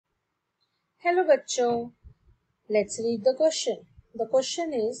Hello bachcho, let's read the question. The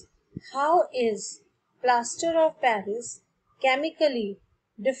question is, how is plaster of Paris chemically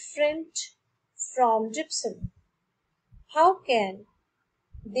different from gypsum? How can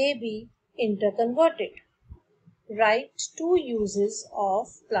they be interconverted? Write two uses of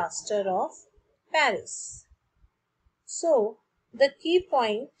plaster of Paris. So, the key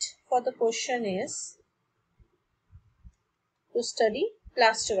point for the question is to study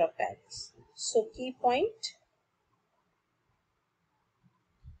plaster of Paris. So, key point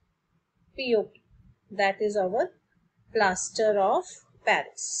POP, that is our plaster of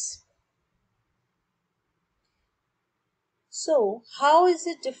Paris. So, how is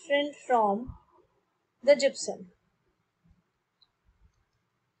it different from the gypsum?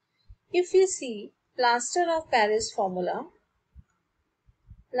 If you see plaster of Paris formula,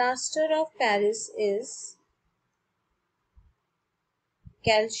 plaster of Paris is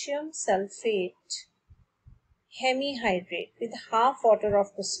calcium sulfate hemihydrate with half water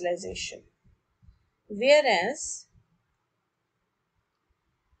of crystallization, whereas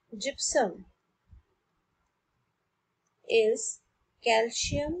gypsum is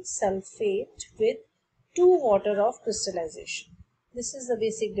calcium sulfate with 2 water of crystallization. This is the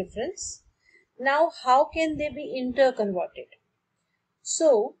basic difference. Now, how can they be interconverted?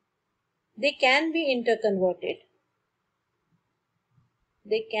 So, they can be interconverted.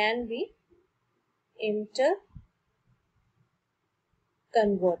 They can be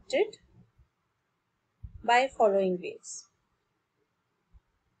interconverted by following ways.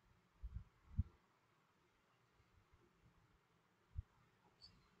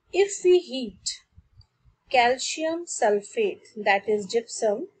 If we heat calcium sulfate, that is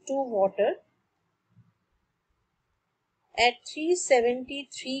gypsum, to water at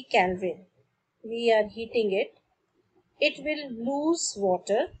 373 Kelvin, we are heating it, it will lose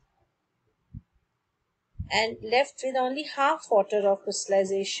water and left with only half water of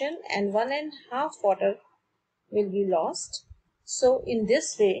crystallization, and 1.5 water will be lost. So in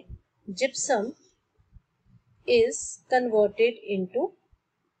this way, gypsum is converted into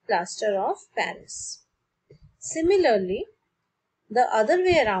plaster of Paris. Similarly, the other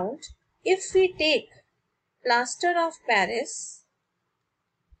way around, if we take plaster of Paris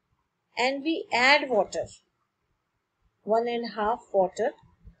and we add water, 1.5 water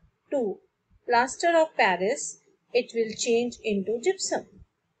to plaster of Paris, it will change into gypsum,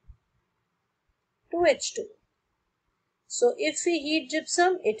 2H2. So if we heat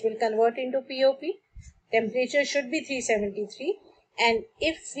gypsum, it will convert into POP. Temperature should be 373. And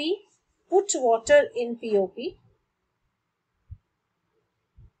if we put water in POP,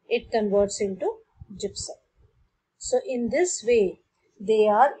 it converts into gypsum. So in this way, they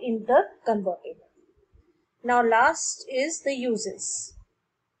are interconvertible. Now last is the uses.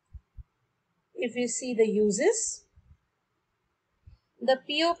 If we see the uses, the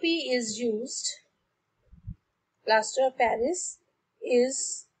POP is used, plaster of Paris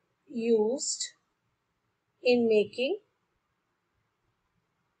is used in making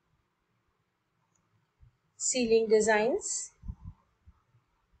ceiling designs,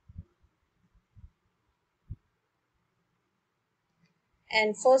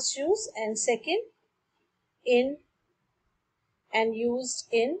 and first use, and second used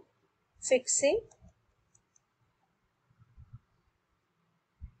in fixing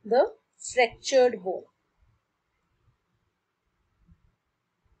the fractured bone.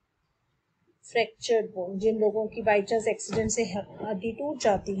 जिन लोगों की by chance accident से हड्डी टूट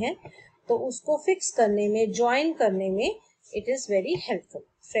जाती है तो उसको fix करने में, ज्वाइन करने में it is very helpful.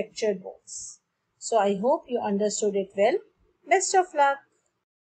 Fractured bones. So I hope you understood it well. Best of luck.